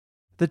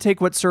The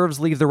Take What Serves,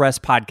 Leave the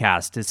Rest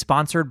podcast is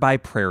sponsored by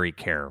Prairie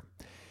Care.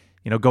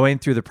 You know, going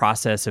through the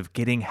process of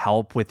getting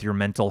help with your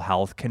mental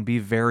health can be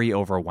very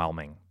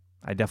overwhelming.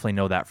 I definitely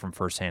know that from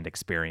firsthand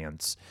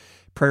experience.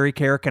 Prairie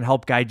Care can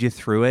help guide you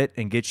through it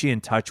and get you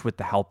in touch with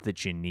the help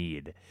that you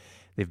need.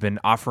 They've been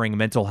offering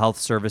mental health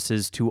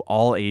services to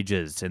all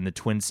ages in the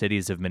Twin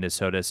Cities of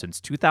Minnesota since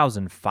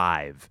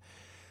 2005.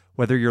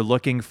 Whether you're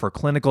looking for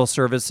clinical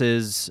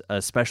services, a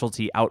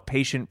specialty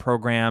outpatient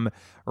program,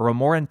 or a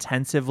more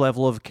intensive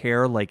level of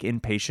care like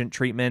inpatient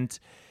treatment,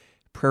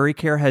 Prairie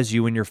Care has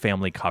you and your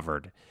family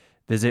covered.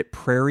 Visit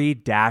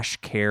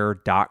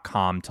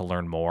prairie-care.com to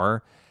learn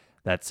more.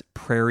 That's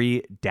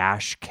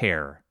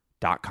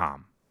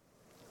prairie-care.com.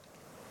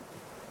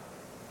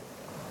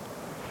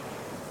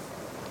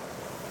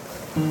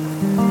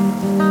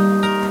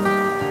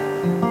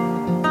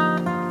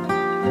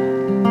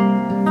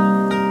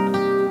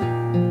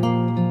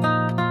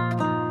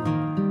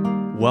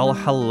 Well,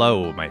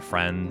 hello, my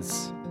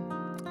friends,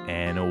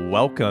 and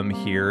welcome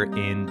here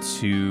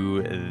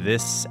into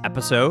this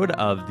episode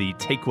of the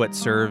Take What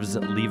Serves,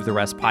 Leave the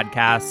Rest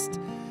podcast.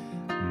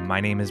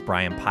 My name is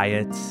Brian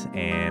Pyatt,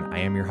 and I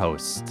am your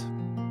host,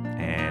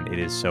 and it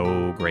is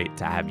so great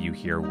to have you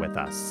here with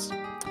us.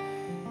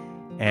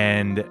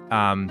 And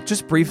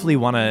just briefly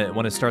want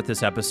to start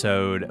this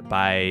episode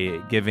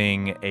by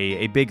giving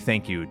a big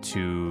thank you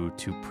to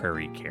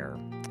Prairie Care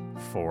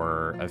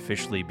for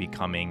officially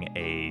becoming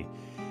a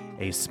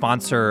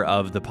sponsor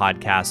of the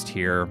podcast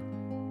here.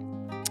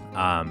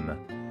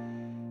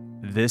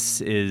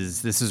 This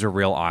is a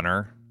real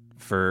honor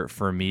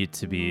for me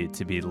to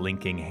be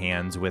linking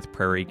hands with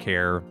Prairie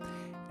Care,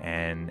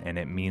 and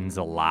it means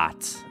a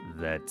lot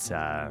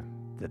that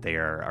they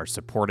are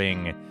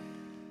supporting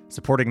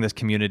this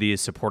community,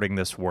 supporting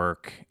this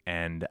work,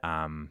 and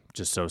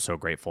just so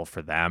grateful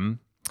for them.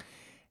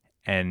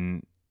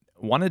 And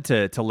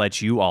wanted to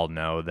let you all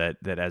know that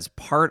as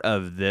part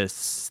of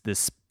this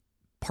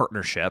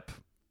partnership,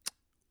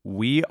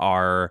 we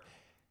are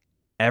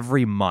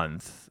every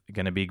month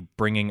going to be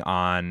bringing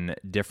on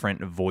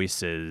different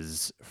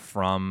voices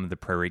from the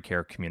Prairie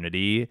Care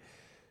community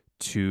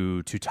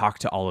to talk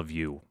to all of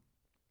you,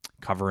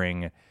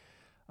 covering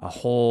a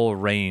whole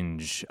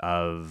range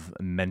of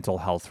mental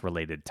health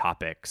related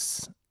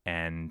topics.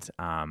 And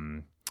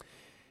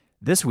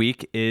this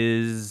week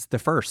is the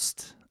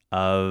first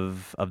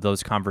of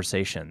those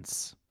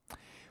conversations.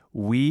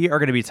 We are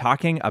going to be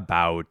talking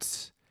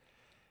about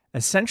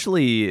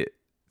essentially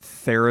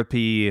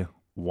Therapy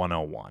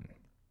 101.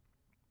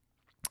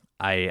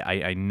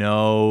 I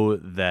know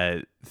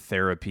that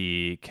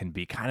therapy can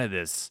be kind of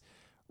this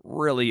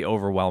really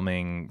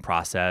overwhelming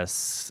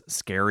process,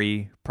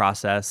 scary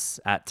process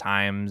at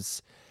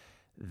times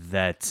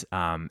that,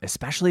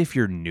 especially if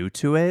you're new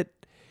to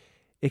it,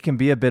 it can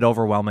be a bit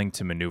overwhelming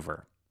to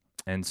maneuver.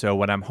 And so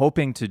what I'm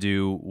hoping to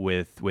do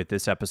with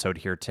this episode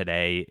here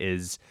today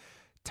is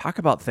talk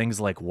about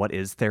things like, what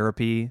is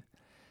therapy?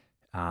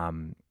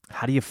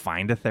 How do you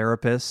find a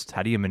therapist?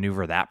 How do you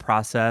maneuver that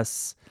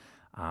process?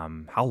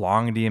 How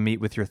long do you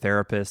meet with your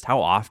therapist? How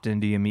often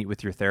do you meet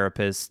with your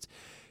therapist?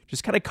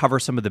 Just kind of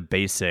cover some of the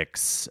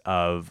basics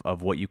of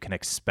what you can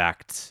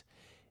expect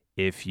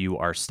if you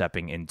are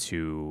stepping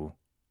into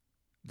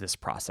this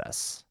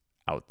process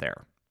out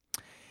there.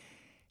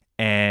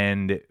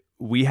 And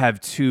we have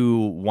two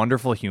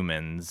wonderful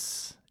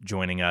humans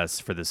joining us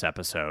for this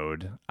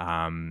episode.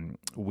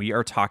 We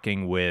are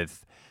talking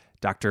with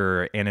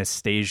Dr.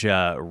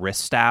 Anastasia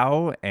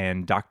Ristow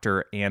and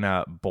Dr.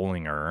 Anna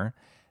Bollinger.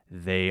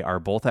 They are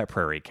both at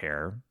Prairie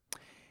Care,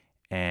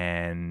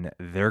 and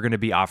they're going to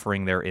be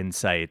offering their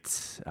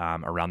insights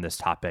around this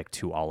topic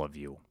to all of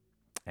you.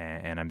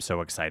 And I'm so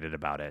excited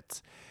about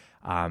it.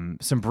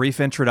 Some brief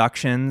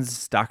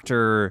introductions.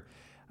 Dr.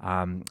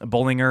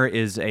 Bollinger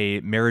is a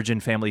marriage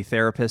and family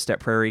therapist at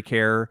Prairie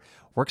Care,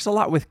 works a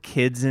lot with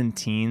kids and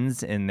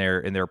teens in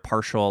their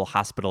partial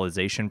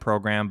hospitalization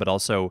program, but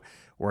also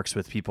works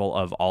with people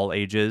of all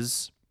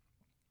ages.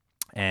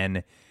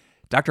 And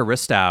Dr.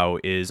 Ristow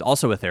is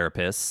also a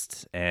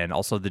therapist and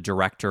also the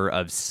director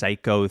of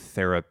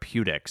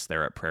psychotherapeutics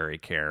there at Prairie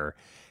Care.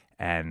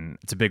 And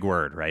it's a big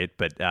word, right?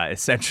 But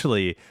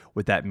essentially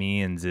what that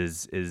means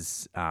is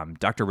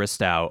Dr.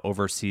 Ristow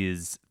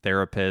oversees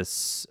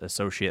therapists,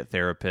 associate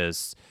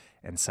therapists,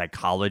 and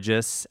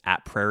psychologists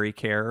at Prairie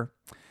Care.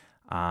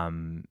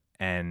 And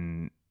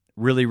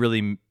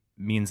really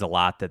means a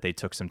lot that they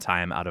took some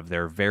time out of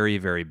their very,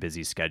 very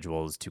busy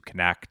schedules to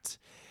connect.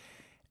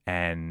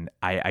 And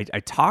I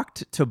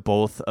talked to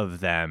both of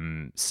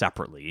them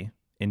separately,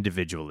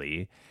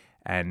 individually,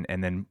 and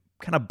then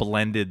kind of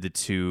blended the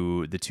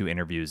two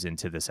interviews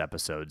into this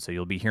episode. So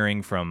you'll be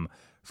hearing from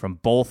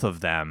both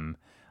of them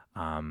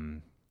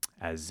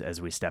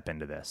as we step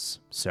into this.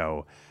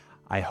 So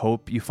I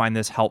hope you find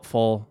this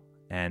helpful,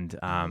 and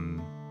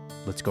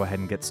let's go ahead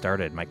and get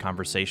started. My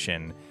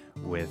conversation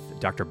with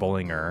Dr.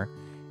 Bollinger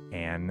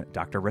and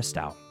Dr.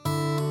 Ristow.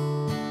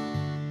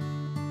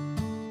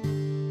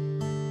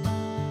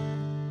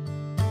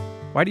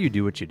 Why do you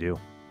do what you do?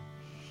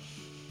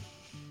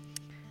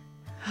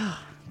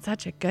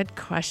 Such a good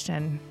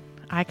question.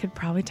 I could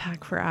probably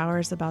talk for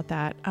hours about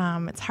that.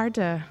 It's hard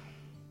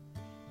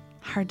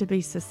to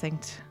be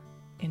succinct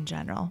in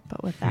general,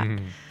 but with that,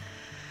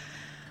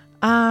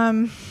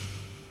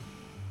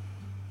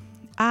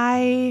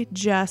 I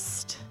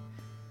just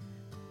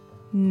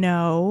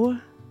know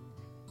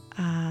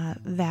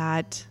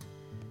that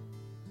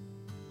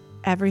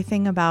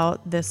everything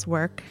about this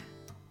work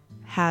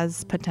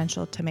has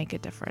potential to make a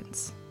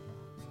difference,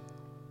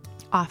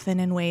 often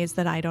in ways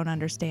that I don't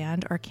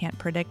understand or can't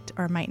predict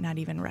or might not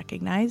even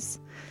recognize.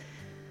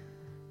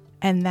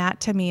 And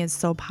that to me is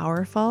so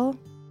powerful.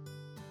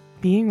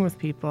 Being with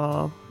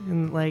people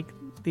in like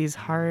these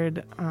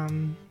hard,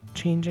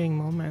 changing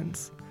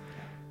moments.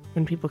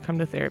 When people come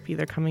to therapy,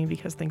 they're coming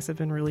because things have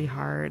been really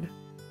hard.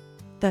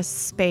 The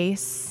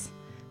space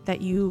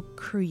that you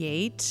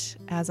create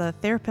as a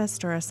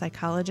therapist or a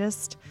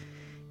psychologist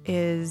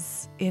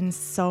is in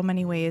so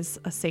many ways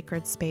a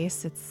sacred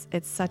space.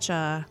 It's such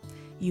a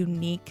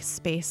unique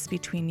space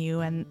between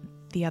you and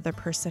the other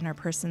person or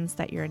persons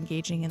that you're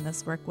engaging in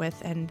this work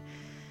with. And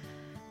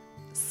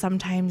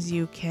sometimes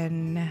you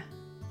can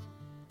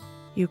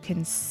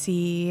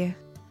see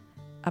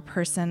a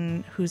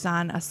person who's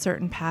on a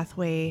certain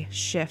pathway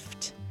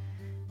shift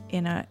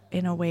in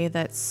a way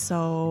that's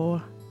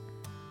so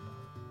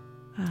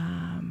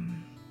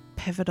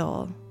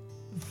pivotal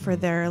for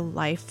their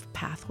life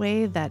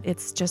pathway that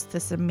it's just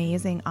this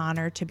amazing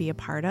honor to be a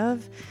part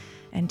of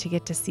and to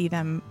get to see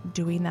them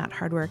doing that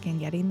hard work and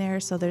getting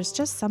there. So there's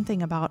just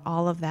something about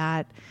all of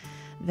that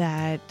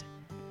that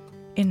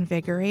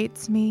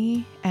invigorates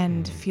me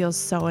and feels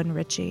so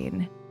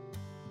enriching.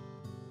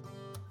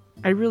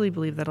 I really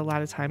believe that a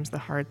lot of times the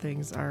hard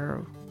things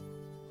are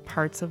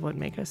parts of what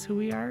make us who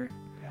we are.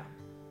 Yeah.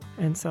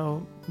 And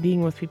so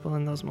being with people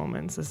in those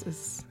moments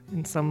is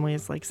in some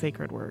ways like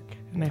sacred work.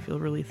 And I feel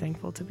really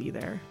thankful to be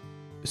there.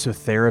 So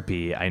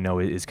therapy, I know,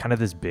 is kind of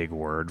this big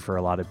word for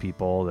a lot of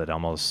people that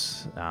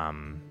almost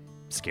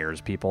scares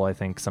people, I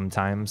think,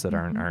 sometimes that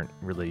aren't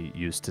really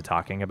used to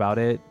talking about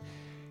it.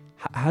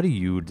 How do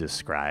you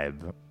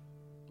describe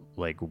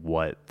like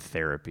what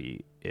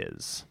therapy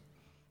is?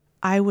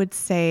 I would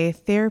say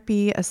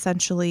therapy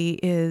essentially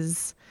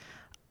is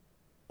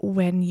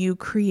when you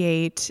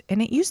create,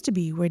 and it used to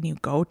be when you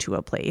go to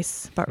a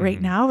place, but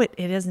right now it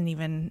isn't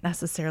even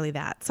necessarily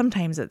that.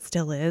 Sometimes it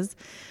still is.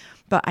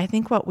 But I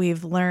think what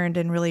we've learned,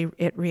 and really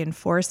it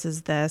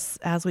reinforces this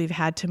as we've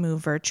had to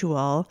move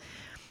virtual,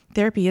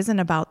 therapy isn't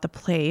about the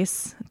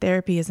place.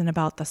 Therapy isn't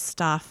about the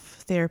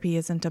stuff. Therapy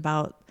isn't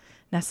about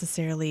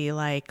necessarily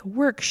like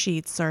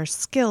worksheets or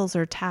skills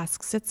or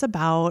tasks. It's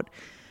about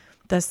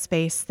the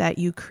space that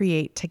you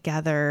create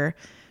together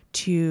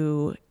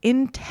to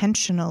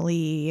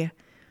intentionally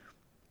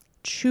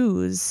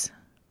choose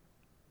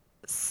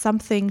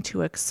something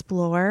to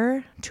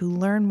explore, to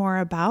learn more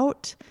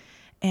about,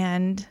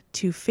 and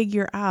to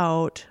figure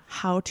out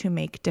how to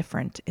make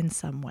different in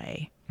some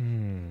way.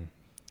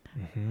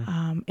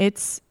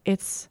 It's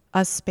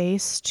a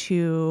space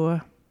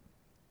to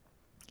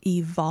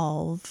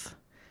evolve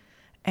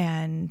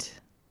and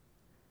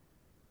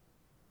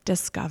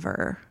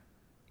discover.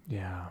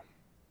 Yeah.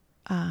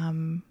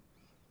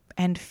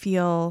 And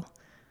feel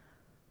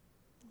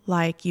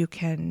like you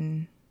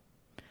can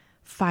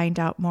find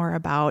out more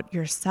about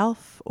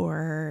yourself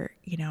or,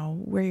 you know,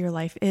 where your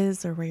life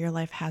is or where your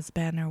life has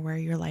been or where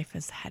your life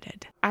is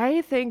headed.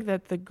 I think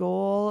that the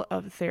goal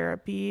of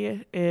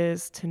therapy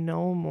is to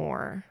know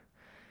more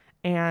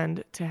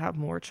and to have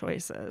more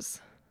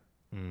choices.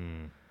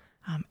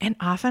 And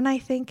often I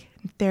think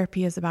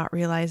therapy is about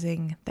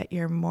realizing that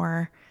you're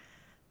more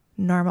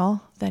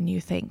normal than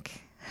you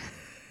think.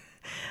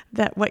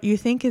 That what you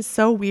think is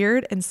so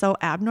weird and so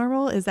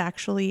abnormal is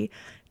actually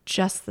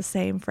just the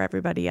same for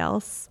everybody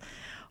else.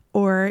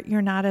 Or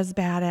you're not as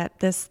bad at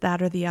this,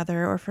 that, or the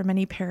other. Or for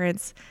many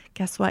parents,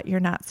 guess what? You're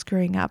not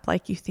screwing up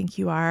like you think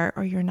you are,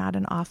 or you're not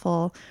an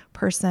awful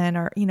person,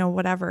 or, you know,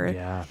 whatever.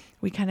 Yeah.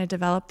 We kind of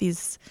develop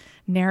these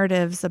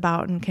narratives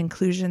about and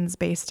conclusions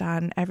based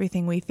on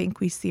everything we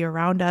think we see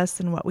around us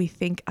and what we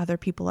think other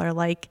people are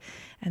like.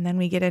 And then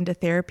we get into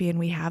therapy and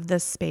we have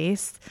this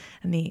space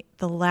and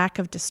the lack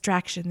of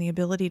distraction, the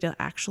ability to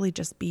actually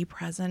just be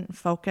present and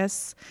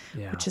focus,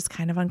 which is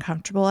kind of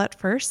uncomfortable at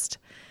first.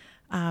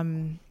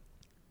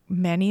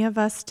 Many of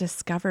us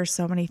discover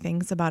so many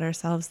things about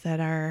ourselves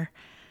that are,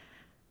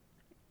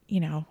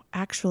 you know,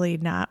 actually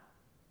not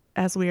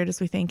as weird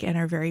as we think and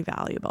are very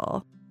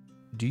valuable.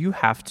 Do you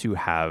have to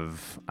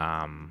have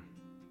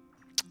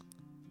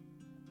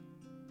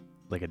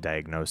like a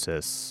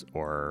diagnosis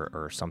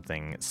or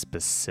something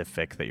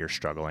specific that you're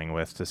struggling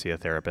with to see a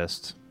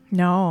therapist?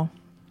 No,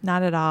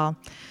 not at all.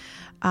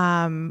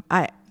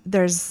 I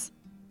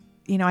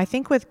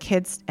think with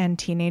kids and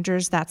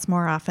teenagers, that's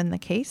more often the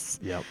case.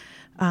 Yep.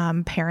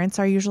 Parents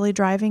are usually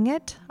driving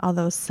it,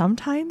 although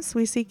sometimes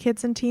we see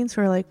kids and teens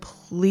who are like,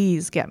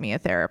 please get me a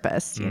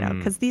therapist, you know,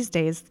 because these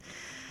days,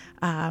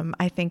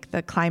 I think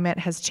the climate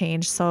has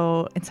changed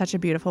so in such a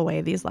beautiful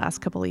way these last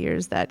couple of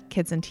years that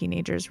kids and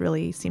teenagers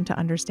really seem to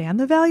understand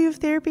the value of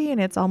therapy,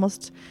 and it's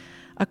almost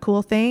a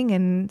cool thing.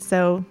 And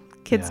so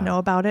Kids Yeah. know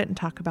about it and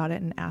talk about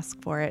it and ask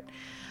for it.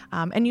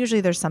 And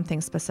usually there's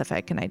something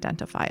specific and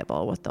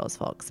identifiable with those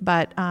folks.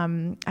 But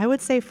I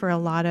would say for a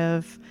lot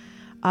of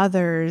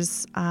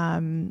others,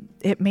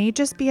 it may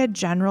just be a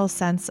general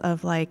sense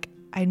of like,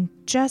 I'm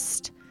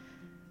just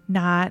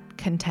not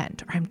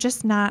content, or I'm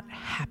just not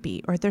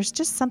happy, or there's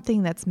just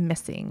something that's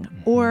missing,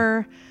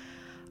 or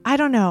I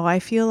don't know, I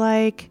feel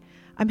like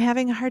I'm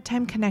having a hard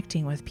time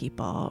connecting with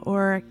people,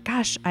 or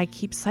gosh, I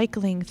keep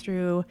cycling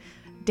through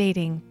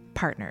dating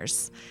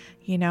partners,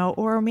 you know,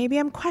 or maybe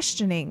I'm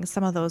questioning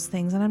some of those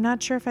things and I'm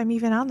not sure if I'm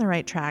even on the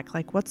right track.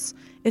 Like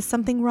is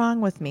something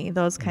wrong with me?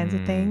 Those kinds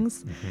of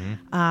things.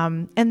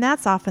 And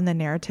that's often the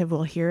narrative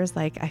we'll hear is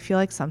like, I feel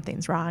like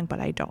something's wrong, but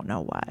I don't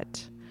know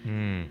what.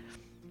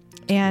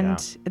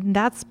 And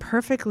that's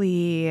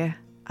perfectly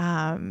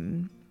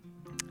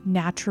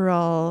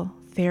natural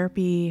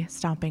therapy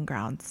stomping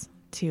grounds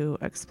to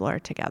explore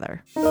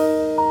together.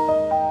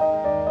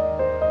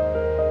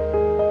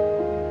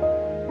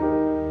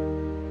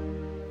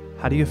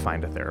 How do you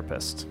find a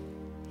therapist?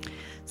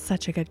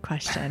 Such a good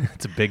question.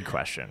 It's a big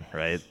question,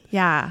 right?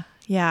 Yeah.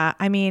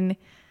 I mean,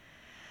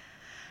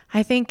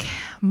 I think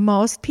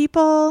most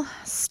people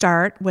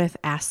start with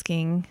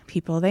asking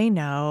people they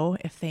know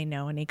if they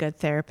know any good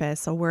therapists.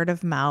 So word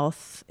of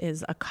mouth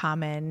is a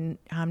common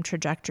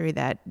trajectory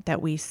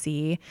that we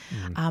see.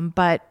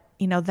 But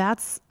you know,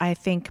 that's, I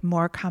think,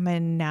 more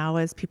common now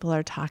as people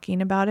are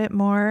talking about it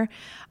more.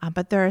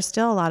 But there are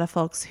still a lot of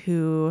folks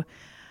who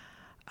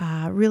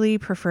really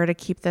prefer to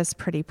keep this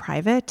pretty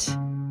private.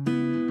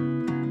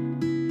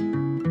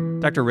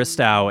 Dr.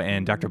 Ristow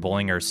and Dr.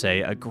 Bollinger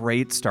say a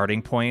great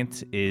starting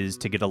point is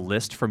to get a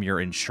list from your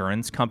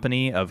insurance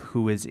company of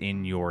who is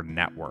in your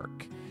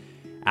network.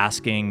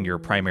 Asking your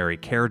primary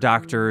care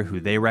doctor who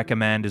they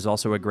recommend is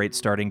also a great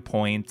starting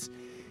point.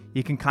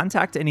 You can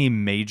contact any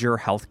major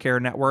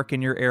healthcare network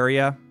in your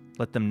area.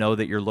 Let them know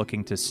that you're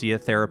looking to see a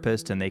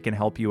therapist and they can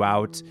help you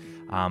out.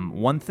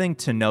 One thing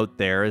to note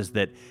there is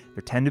that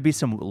there tend to be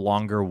some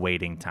longer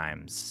waiting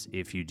times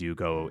if you do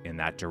go in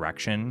that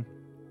direction.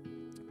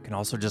 You can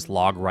also just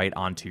log right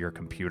onto your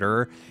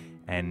computer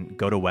and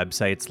go to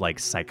websites like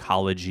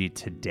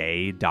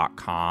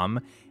psychologytoday.com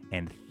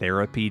and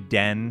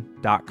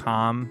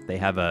therapyden.com. They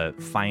have a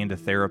find a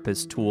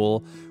therapist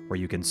tool where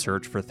you can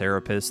search for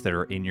therapists that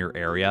are in your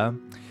area.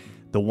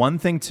 The one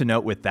thing to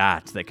note with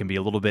that can be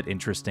a little bit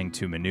interesting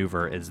to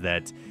maneuver is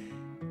that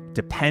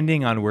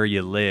depending on where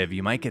you live,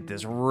 you might get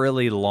this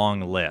really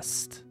long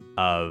list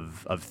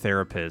of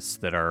therapists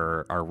that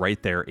are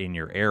right there in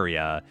your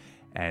area.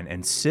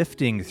 And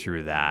sifting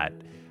through that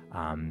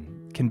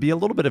can be a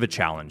little bit of a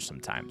challenge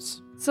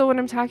sometimes. So when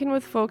I'm talking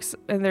with folks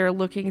and they're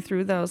looking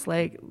through those,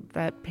 like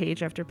that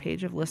page after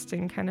page of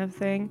listing kind of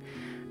thing,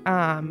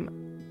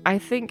 I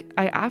think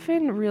I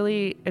often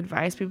really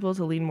advise people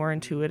to lean more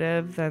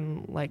intuitive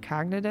than like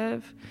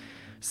cognitive.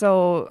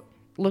 So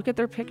look at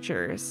their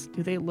pictures.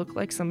 Do they look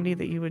like somebody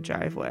that you would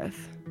jive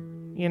with?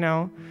 You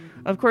know?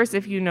 Of course,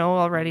 if you know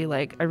already,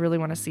 like, I really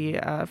want to see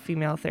a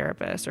female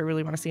therapist, or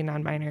really want to see a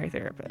non-binary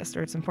therapist,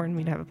 or it's important to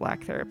me to have a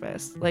Black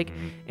therapist, like,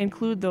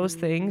 include those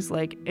things,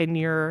 like, in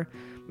your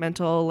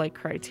mental, like,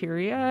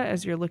 criteria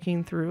as you're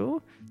looking through.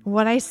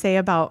 What I say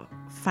about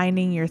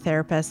finding your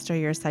therapist or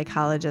your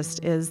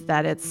psychologist is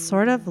that it's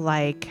sort of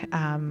like,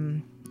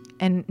 and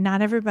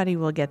not everybody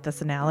will get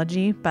this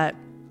analogy, but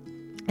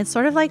it's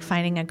sort of like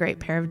finding a great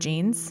pair of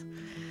jeans,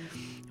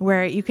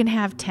 where you can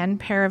have 10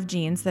 pair of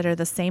jeans that are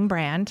the same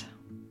brand,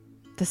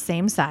 the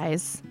same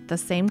size, the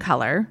same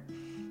color.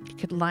 You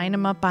could line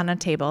them up on a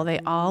table. They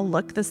all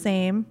look the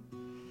same.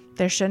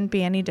 There shouldn't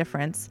be any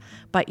difference,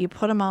 but you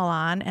put them all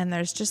on and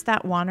there's just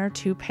that one or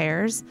two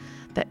pairs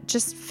that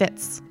just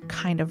fits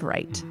kind of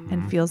right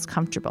and feels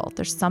comfortable.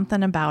 There's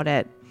something about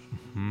it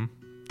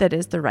that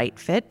is the right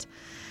fit.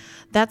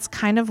 That's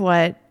kind of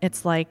what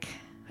it's like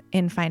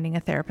in finding a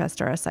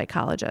therapist or a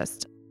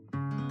psychologist.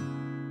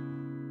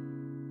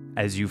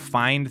 As you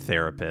find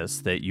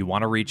therapists that you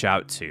want to reach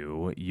out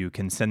to, you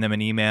can send them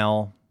an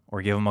email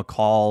or give them a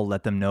call,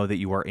 let them know that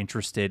you are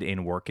interested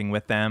in working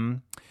with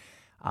them.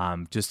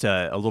 Just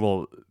a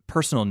little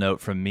personal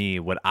note from me,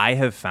 what I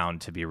have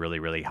found to be really,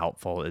 really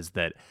helpful is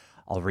that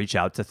I'll reach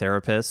out to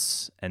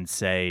therapists and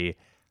say,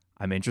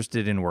 I'm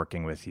interested in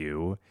working with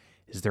you.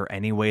 Is there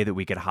any way that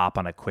we could hop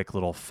on a quick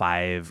little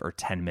 5 or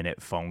 10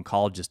 minute phone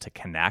call just to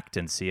connect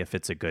and see if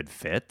it's a good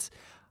fit?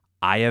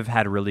 I have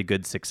had really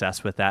good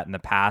success with that in the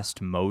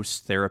past.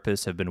 Most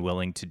therapists have been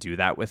willing to do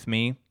that with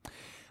me.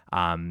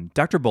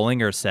 Dr.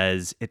 Bollinger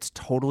says it's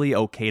totally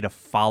okay to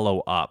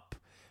follow up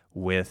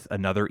with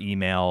another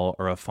email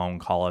or a phone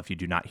call if you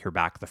do not hear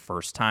back the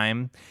first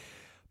time.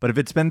 But if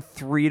it's been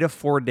 3 to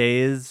 4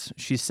 days,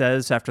 she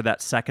says, after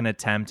that second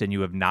attempt and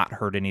you have not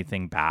heard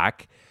anything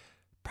back,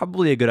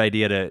 probably a good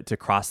idea to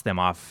cross them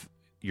off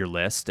your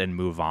list and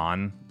move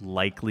on.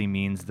 Likely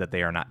means that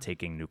they are not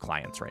taking new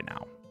clients right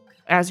now.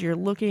 As you're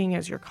looking,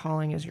 as you're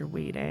calling, as you're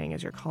waiting,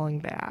 as you're calling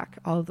back,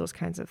 all of those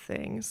kinds of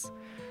things,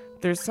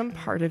 there's some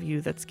part of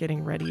you that's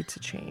getting ready to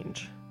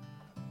change,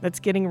 that's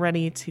getting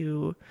ready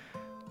to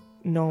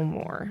know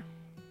more.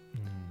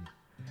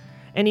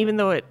 And even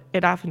though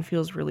it often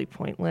feels really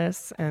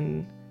pointless,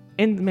 and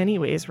in many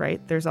ways,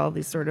 right, there's all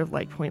these sort of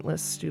like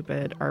pointless,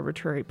 stupid,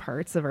 arbitrary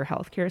parts of our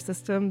healthcare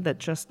system that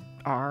just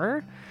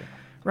are,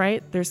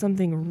 right? There's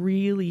something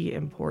really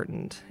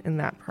important in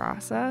that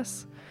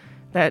process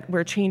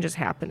where change is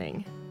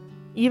happening.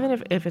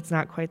 Even if it's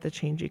not quite the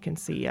change you can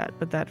see yet,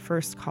 but that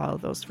first call,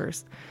 those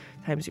first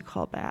times you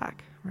call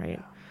back,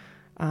 right?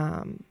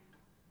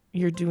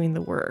 You're doing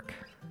the work.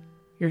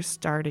 You're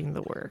starting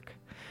the work.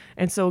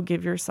 And so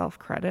give yourself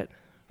credit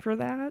for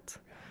that.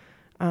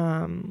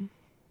 And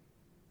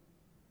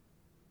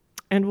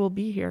we'll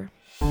be here.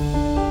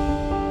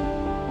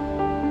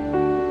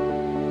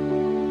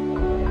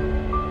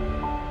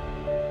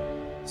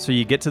 So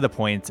you get to the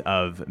point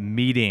of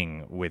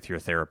meeting with your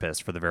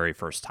therapist for the very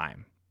first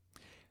time.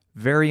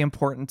 Very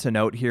important to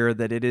note here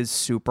that it is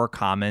super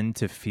common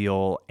to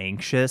feel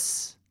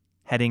anxious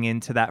heading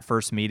into that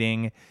first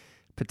meeting,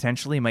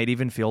 potentially might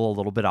even feel a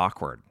little bit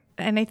awkward.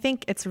 And I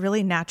think it's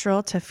really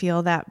natural to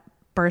feel that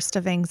burst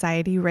of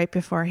anxiety right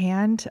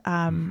beforehand,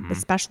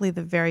 especially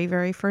the very,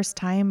 very first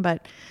time.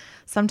 But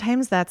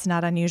sometimes that's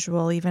not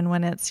unusual, even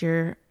when it's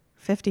your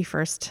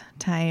 51st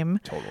time.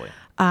 Totally.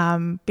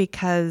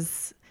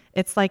 Because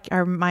it's like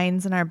our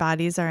minds and our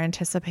bodies are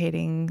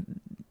anticipating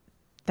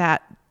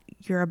that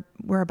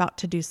we're about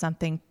to do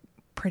something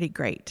pretty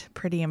great,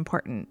 pretty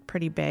important,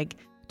 pretty big.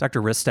 Dr.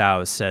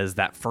 Ristow says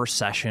that first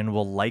session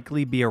will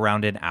likely be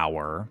around an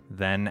hour.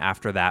 Then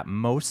after that,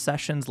 most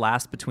sessions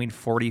last between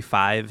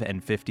 45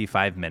 and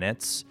 55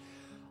 minutes.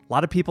 A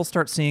lot of people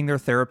start seeing their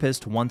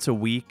therapist once a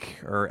week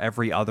or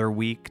every other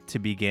week to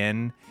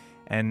begin.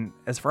 And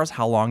as far as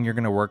how long you're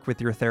going to work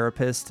with your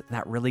therapist,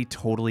 that really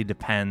totally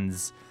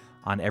depends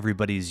on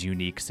everybody's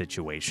unique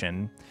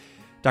situation.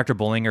 Dr.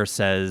 Bullinger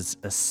says,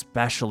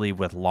 especially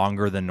with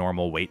longer than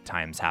normal wait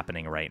times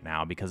happening right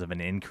now because of an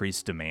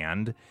increased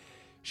demand,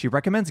 she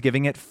recommends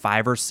giving it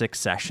 5 or 6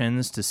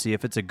 sessions to see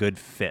if it's a good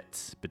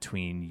fit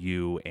between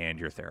you and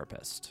your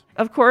therapist.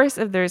 Of course,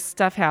 if there's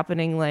stuff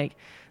happening like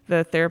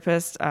the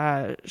therapist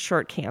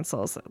short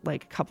cancels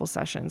like a couple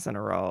sessions in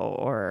a row,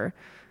 or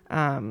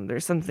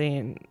there's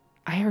something,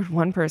 I heard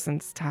one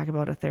person talk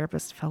about a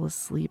therapist fell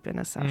asleep in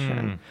a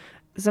session.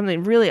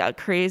 Something really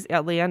crazy,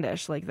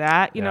 outlandish like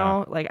that, you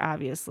know, like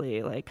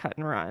obviously like cut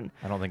and run.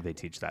 I don't think they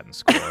teach that in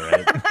school,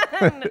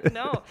 right?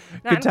 No.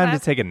 Good time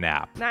to take a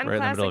nap Not right in the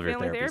classic middle of your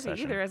family therapy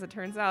therapy session. either, as it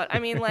turns out. I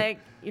mean, like,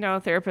 you know,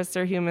 therapists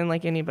are human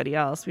like anybody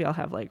else. We all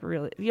have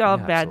we all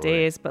have bad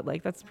absolutely. days, but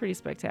like that's pretty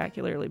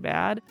spectacularly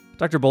bad.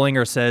 Dr.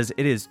 Bullinger says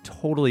it is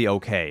totally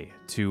okay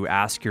to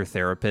ask your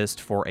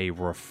therapist for a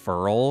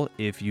referral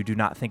if you do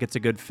not think it's a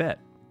good fit.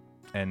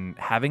 And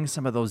having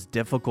some of those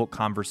difficult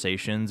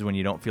conversations when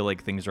you don't feel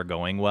like things are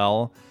going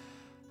well,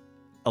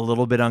 a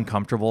little bit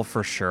uncomfortable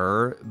for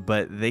sure,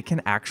 but they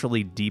can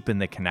actually deepen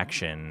the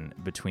connection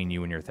between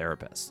you and your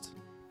therapist.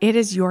 It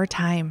is your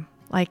time.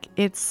 Like,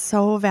 it's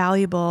so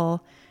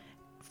valuable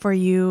for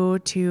you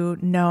to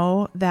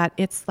know that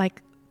it's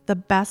like the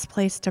best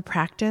place to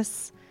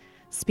practice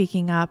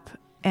speaking up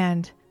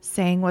and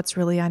saying what's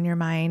really on your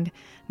mind,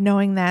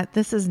 knowing that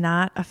this is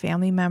not a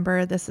family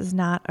member, this is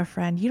not a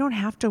friend. You don't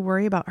have to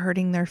worry about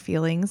hurting their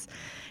feelings.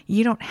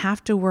 You don't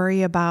have to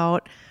worry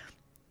about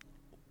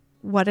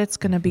what it's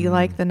going to be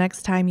like the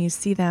next time you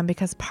see them,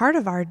 because part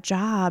of our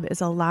job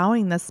is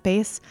allowing the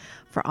space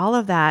for all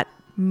of that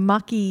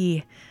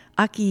mucky,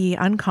 ucky,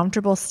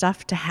 uncomfortable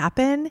stuff to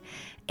happen,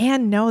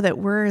 and know that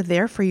we're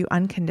there for you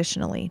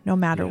unconditionally, no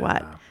matter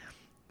what.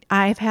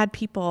 I've had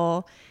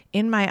people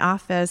in my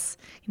office,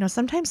 you know,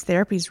 sometimes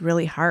therapy is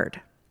really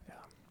hard.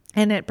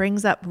 And it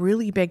brings up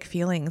really big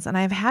feelings. And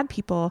I've had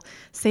people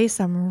say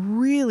some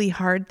really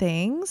hard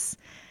things,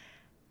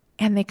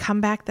 and they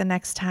come back the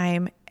next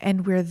time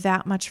and we're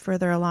that much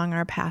further along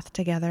our path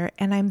together.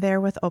 And I'm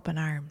there with open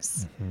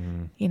arms,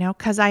 you know,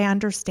 because I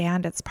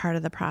understand it's part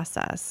of the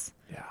process.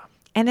 Yeah.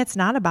 And it's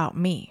not about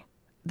me,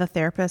 the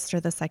therapist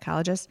or the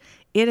psychologist.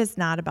 It is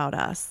not about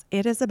us.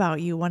 It is about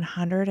you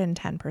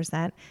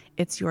 110%.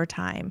 It's your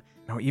time.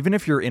 Now, even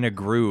if you're in a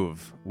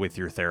groove with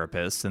your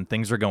therapist and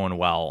things are going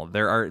well,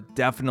 there are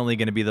definitely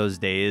going to be those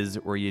days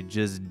where you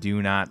just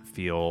do not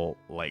feel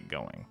like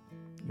going.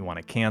 You want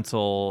to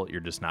cancel,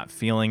 you're just not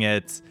feeling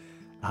it.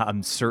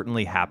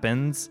 Certainly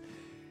happens.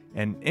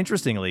 And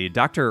interestingly,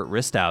 Dr.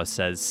 Ristow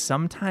says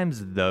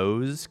sometimes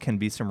those can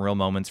be some real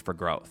moments for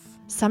growth.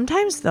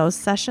 Sometimes those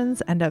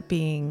sessions end up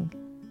being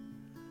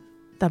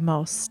the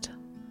most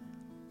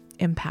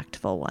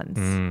impactful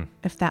ones,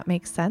 if that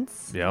makes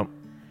sense. Yep.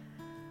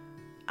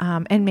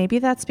 And maybe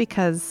that's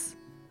because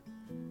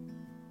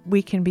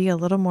we can be a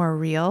little more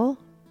real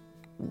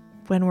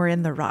when we're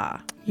in the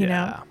raw, you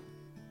know?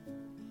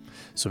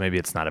 So maybe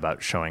it's not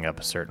about showing up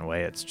a certain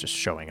way, it's just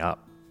showing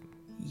up.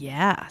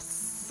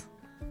 Yes.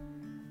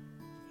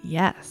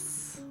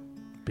 Yes.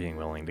 Being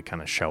willing to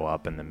kind of show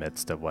up in the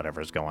midst of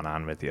whatever's going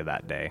on with you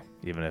that day,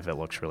 even if it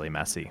looks really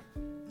messy.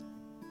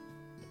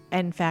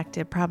 In fact,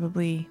 it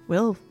probably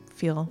will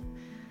feel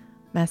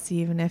messy,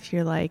 even if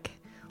you're like,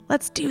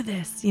 let's do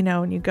this,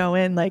 when you go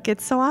in, like,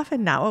 it's so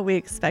often not what we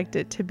expect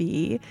it to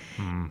be,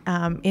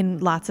 in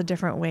lots of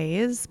different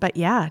ways. But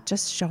yeah,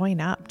 just showing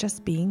up,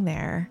 just being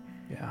there.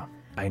 Yeah.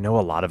 I know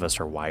a lot of us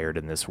are wired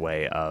in this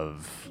way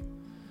of,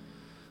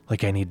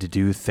 like, I need to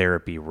do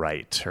therapy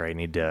right, or I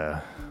need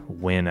to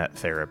win at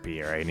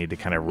therapy, or I need to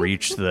kind of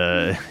reach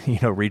the,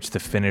 reach the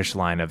finish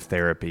line of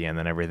therapy, and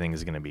then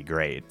everything's going to be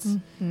great.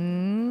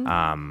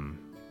 Mm-hmm.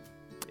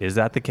 Is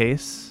that the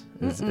case?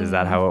 Is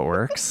that how it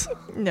works?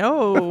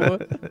 No.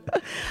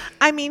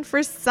 I mean,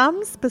 for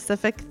some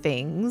specific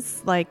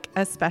things, like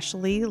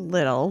especially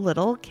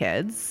little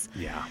kids,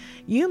 yeah,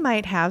 you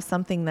might have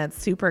something that's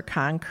super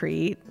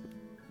concrete,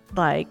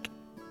 like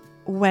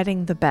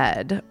wetting the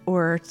bed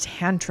or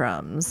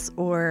tantrums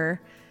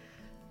or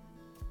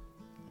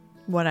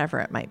whatever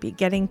it might be,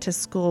 getting to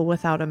school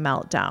without a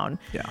meltdown.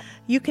 Yeah.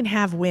 You can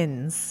have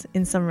wins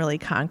in some really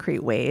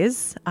concrete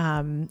ways.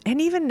 And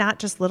even not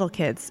just little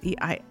kids.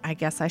 I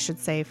guess I should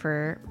say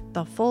for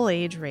the full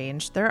age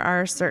range, there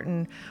are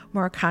certain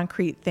more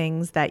concrete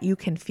things that you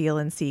can feel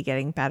and see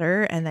getting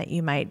better, and that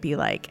you might be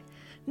like,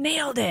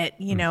 nailed it,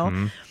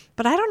 Mm-hmm.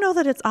 But I don't know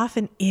that it's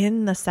often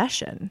in the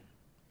session.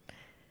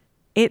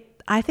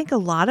 I think a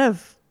lot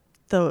of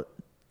the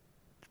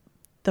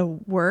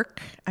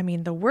work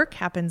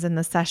happens in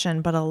the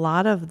session, but a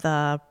lot of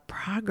the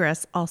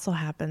progress also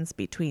happens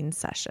between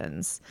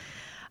sessions.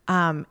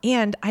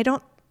 And I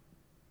don't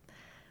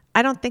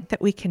think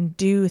that we can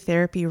do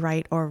therapy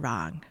right or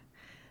wrong.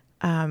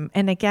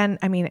 And again,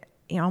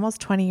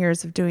 almost 20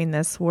 years of doing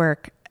this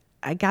work,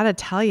 I got to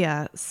tell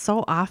you,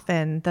 so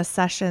often the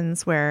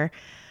sessions where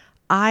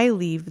I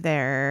leave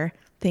there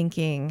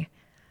thinking,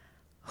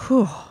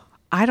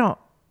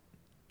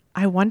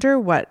 I wonder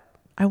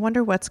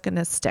what's going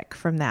to stick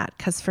from that.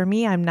 Because for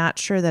me, I'm not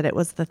sure that it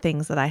was the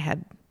things that I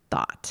had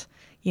thought.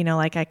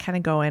 Like I kind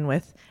of go in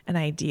with an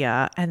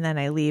idea, and then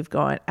I leave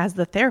going, as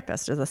the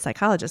therapist or the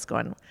psychologist,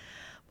 going,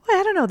 well,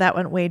 I don't know, that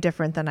went way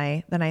different than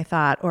I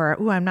thought, or,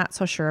 I'm not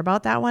so sure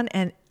about that one.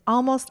 And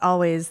almost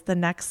always the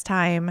next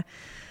time,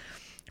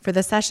 for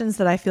the sessions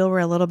that I feel were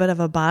a little bit of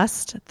a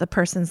bust, the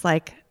person's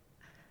like,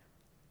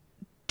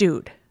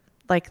 dude,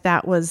 like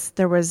there was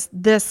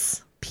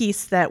this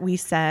piece that we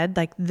said,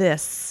 like,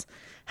 this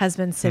has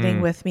been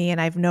sitting with me, and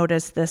I've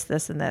noticed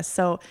this, and this.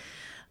 So,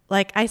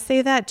 like, I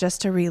say that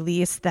just to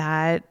release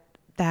that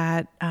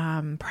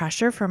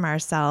pressure from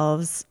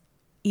ourselves,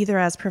 either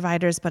as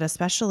providers, but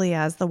especially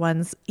as the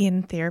ones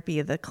in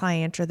therapy, the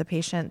client or the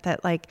patient,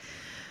 that, like,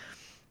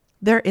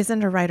 there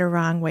isn't a right or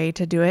wrong way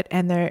to do it.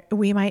 And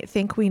we might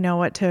think we know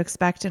what to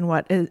expect and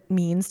what it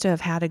means to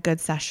have had a good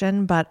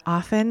session, but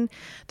often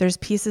there's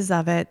pieces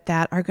of it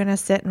that are going to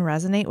sit and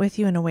resonate with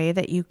you in a way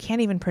that you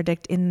can't even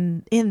predict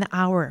in the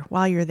hour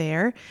while you're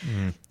there.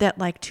 That,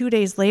 like, 2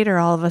 days later,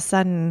 all of a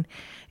sudden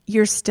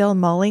you're still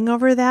mulling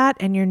over that,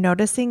 and you're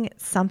noticing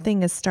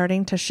something is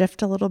starting to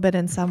shift a little bit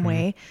in some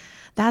way.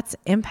 That's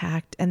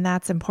impact, and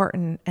that's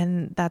important.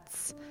 And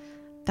that's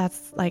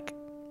like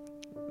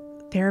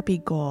therapy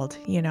gold,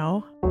 When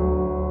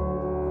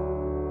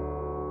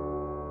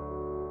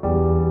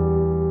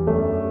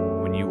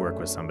you work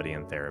with somebody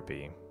in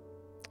therapy,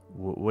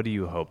 what do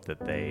you hope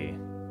that they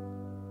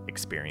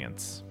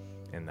experience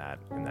in that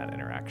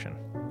interaction?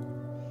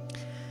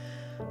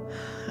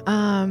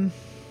 I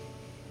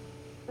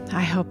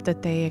hope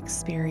that they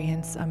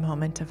experience a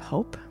moment of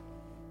hope.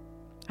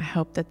 I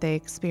hope that they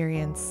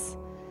experience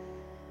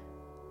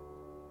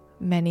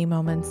many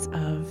moments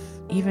of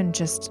even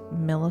just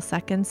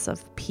milliseconds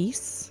of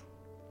peace.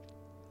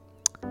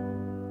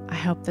 I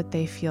hope that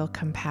they feel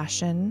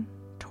compassion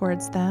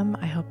towards them.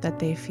 I hope that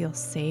they feel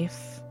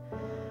safe.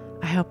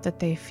 I hope that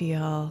they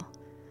feel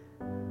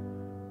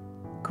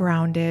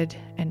grounded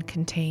and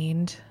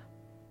contained,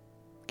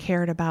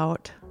 cared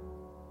about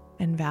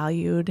and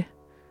valued.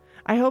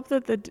 I hope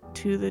that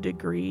to the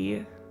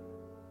degree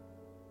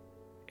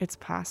it's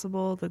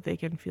possible, that they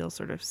can feel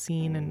sort of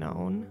seen and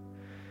known.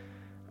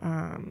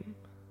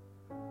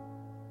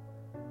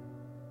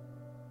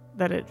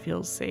 That it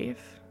feels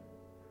safe.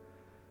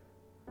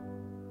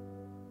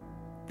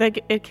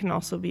 Like, it can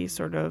also be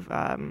sort of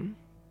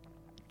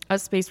a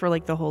space where,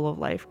 like, the whole of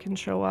life can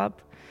show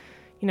up,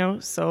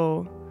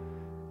 so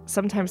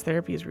sometimes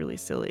therapy is really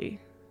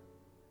silly,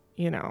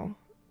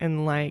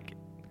 and, like,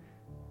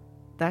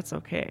 that's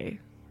okay,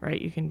 right?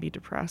 You can be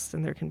depressed,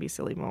 and there can be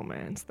silly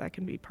moments. That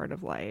can be part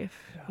of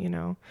life,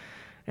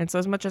 And so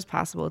as much as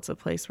possible, it's a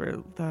place where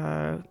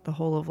the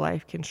whole of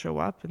life can show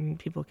up and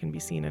people can be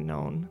seen and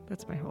known.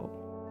 That's my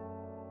hope.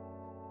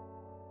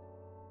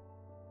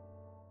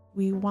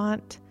 We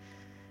want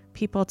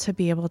people to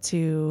be able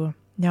to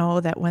know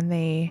that when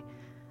they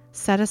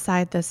set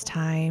aside this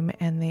time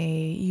and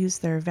they use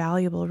their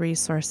valuable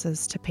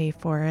resources to pay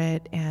for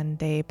it, and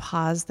they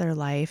pause their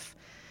life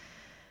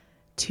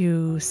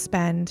to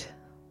spend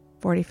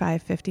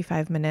 45,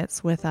 55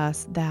 minutes with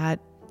us, that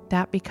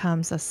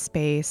becomes a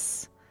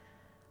space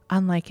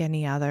unlike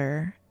any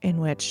other in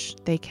which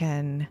they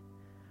can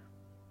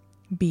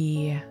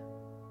be.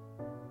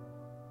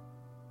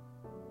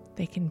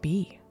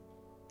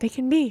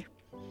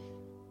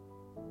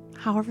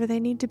 however they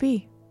need to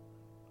be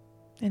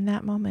in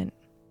that moment.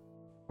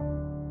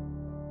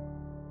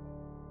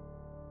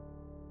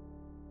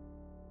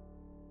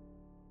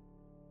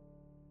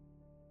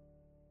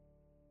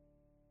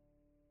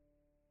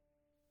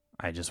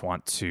 I just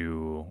want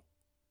to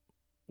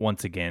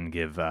once again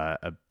give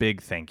a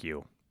big thank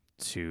you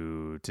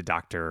to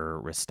Dr.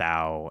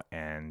 Ristow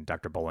and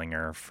Dr.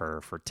 Bollinger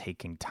for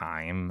taking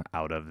time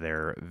out of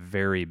their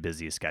very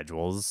busy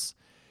schedules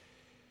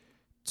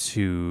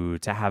to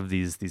have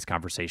these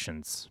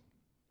conversations,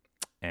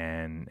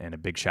 and a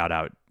big shout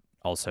out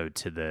also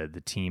to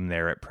the team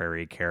there at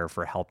Prairie Care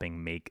for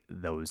helping make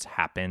those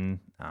happen.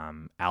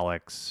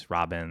 Alex,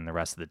 Robin, the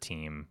rest of the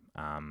team,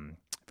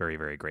 very,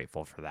 very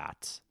grateful for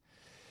that.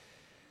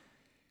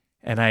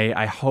 And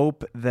I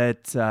hope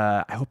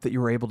that you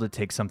were able to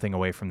take something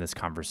away from this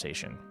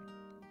conversation.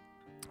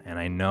 And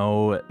I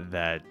know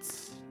that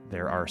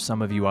there are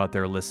some of you out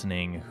there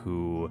listening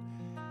who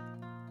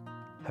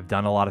have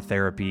done a lot of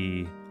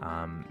therapy.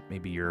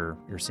 Maybe you're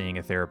seeing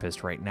a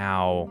therapist right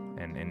now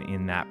and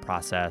in that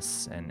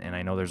process. And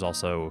I know there's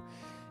also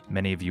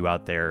many of you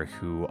out there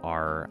who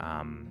are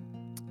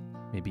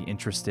maybe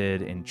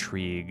interested,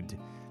 intrigued,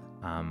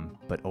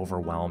 but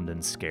overwhelmed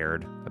and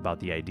scared about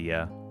the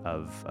idea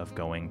of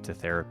going to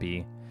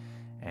therapy.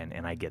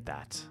 And I get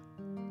that.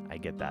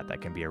 That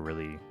can be a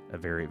very,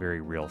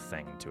 very real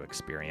thing to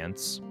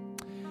experience.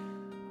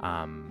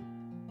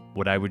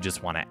 What I would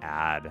just want to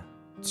add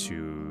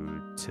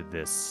to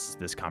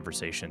this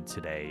conversation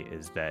today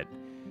is that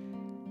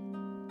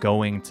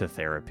going to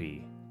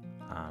therapy,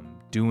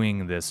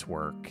 doing this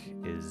work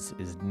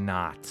is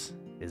not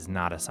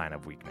a sign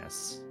of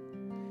weakness,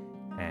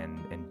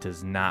 and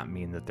does not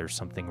mean that there's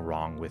something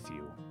wrong with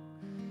you.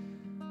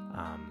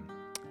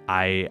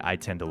 I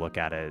tend to look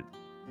at it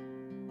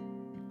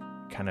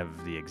kind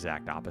of the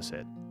exact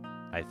opposite.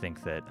 I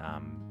think that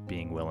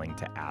being willing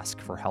to ask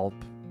for help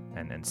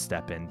and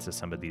step into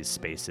some of these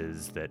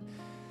spaces that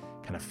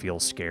kind of feel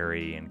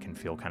scary and can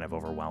feel kind of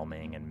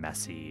overwhelming and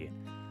messy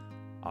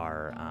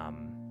are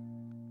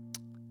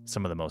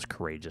some of the most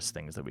courageous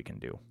things that we can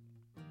do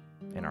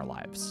in our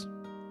lives.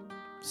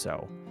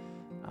 So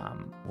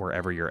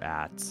wherever you're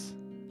at,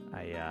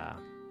 I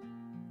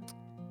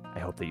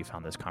hope that you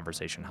found this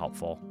conversation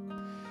helpful.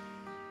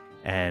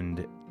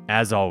 And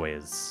as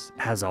always,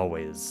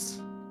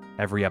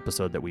 every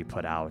episode that we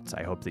put out,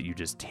 I hope that you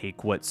just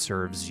take what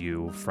serves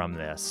you from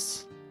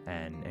this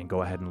and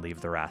go ahead and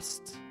leave the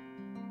rest.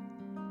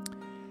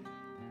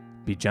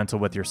 Be gentle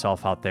with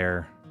yourself out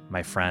there,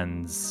 my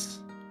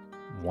friends.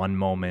 One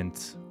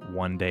moment,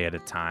 one day at a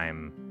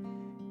time,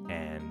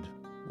 and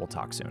we'll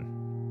talk soon.